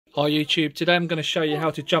Hi YouTube, today I'm going to show you how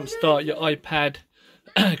to jumpstart your iPad.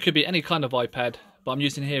 It could be any kind of iPad, but I'm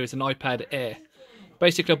using here is an iPad Air.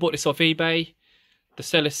 Basically I bought this off eBay. The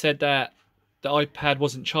seller said that the iPad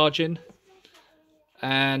wasn't charging,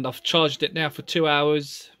 and I've charged it now for 2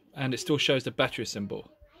 hours and it still shows the battery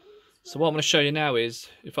symbol. So what I'm going to show you now is,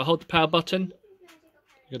 if I hold the power button,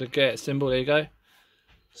 you're going to get a symbol, there you go.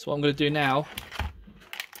 So what I'm going to do now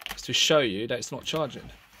is to show you that it's not charging.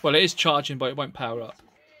 Well, it is charging, but it won't power up.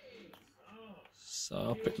 So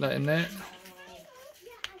I'll put that in there.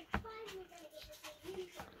 And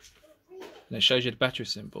it shows you the battery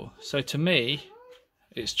symbol. So to me,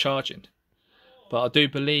 it's charging. But I do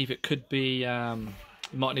believe it could be, you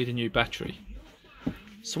might need a new battery.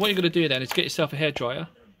 So what you're going to do then is get yourself a hairdryer.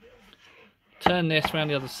 Turn this around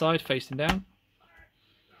the other side, facing down.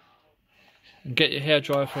 And get your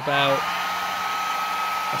hairdryer for about,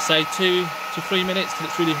 I'd say 2 to 3 minutes till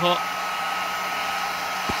it's really hot.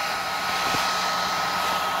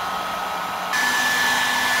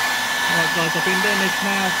 Alright guys, I've been doing this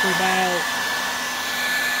now for about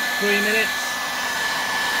 3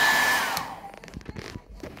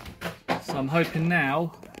 minutes. So I'm hoping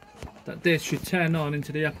now that this should turn on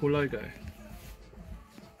into the Apple logo.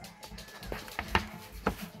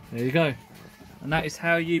 There you go. And that is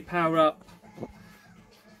how you power up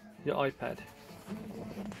your iPad.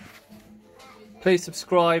 Please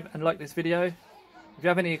subscribe and like this video. If you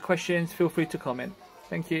have any questions, feel free to comment.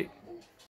 Thank you.